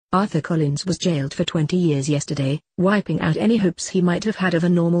Arthur Collins was jailed for 20 years yesterday, wiping out any hopes he might have had of a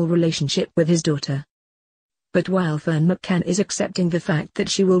normal relationship with his daughter. But while Ferne McCann is accepting the fact that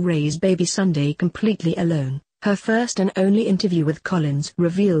she will raise baby Sunday completely alone, her first and only interview with Collins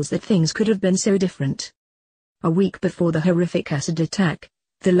reveals that things could have been so different. A week before the horrific acid attack,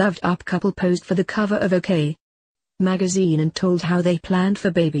 the loved-up couple posed for the cover of OK! Magazine and told how they planned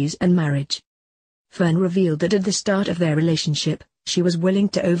for babies and marriage. Ferne revealed that at the start of their relationship, she was willing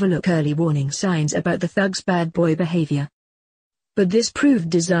to overlook early warning signs about the thug's bad boy behavior. But this proved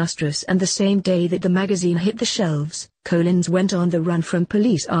disastrous, and the same day that the magazine hit the shelves, Collins went on the run from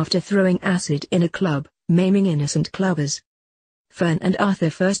police after throwing acid in a club, maiming innocent clubbers. Ferne and Arthur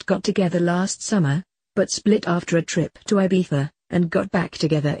first got together last summer, but split after a trip to Ibiza, and got back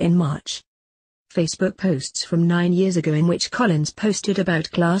together in March. Facebook posts from 9 years ago in which Collins posted about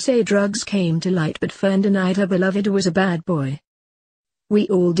Class A drugs came to light, but Ferne denied her beloved was a bad boy. "We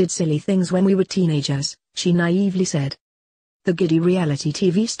all did silly things when we were teenagers," she naively said. The giddy reality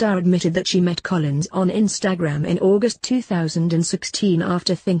TV star admitted that she met Collins on Instagram in August 2016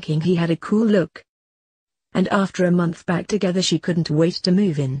 after thinking he had a cool look. And after a month back together, she couldn't wait to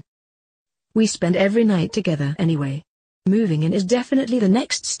move in. "We spend every night together anyway. Moving in is definitely the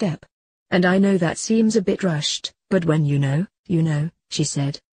next step. And I know that seems a bit rushed, but when you know, she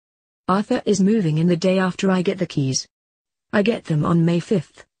said. "Arthur is moving in the day after I get the keys. I get them on May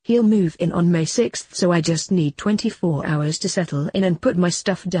 5th, he'll move in on May 6th, so I just need 24 hours to settle in and put my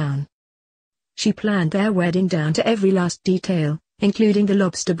stuff down." She planned their wedding down to every last detail, including the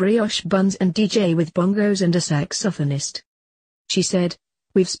lobster brioche buns and DJ with bongos and a saxophonist. She said,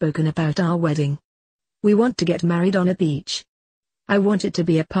 "We've spoken about our wedding. We want to get married on a beach. I want it to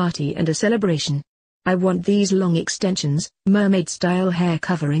be a party and a celebration. I want these long extensions, mermaid-style hair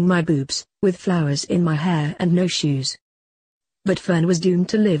covering my boobs, with flowers in my hair and no shoes." But Ferne was doomed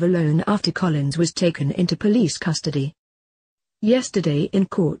to live alone after Collins was taken into police custody. Yesterday in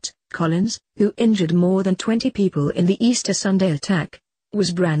court, Collins, who injured more than 20 people in the Easter Sunday attack,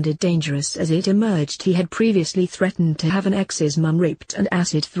 was branded dangerous as it emerged he had previously threatened to have an ex's mum raped and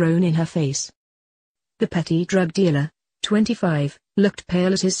acid thrown in her face. The petty drug dealer, 25, looked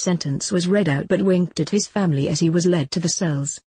pale as his sentence was read out but winked at his family as he was led to the cells.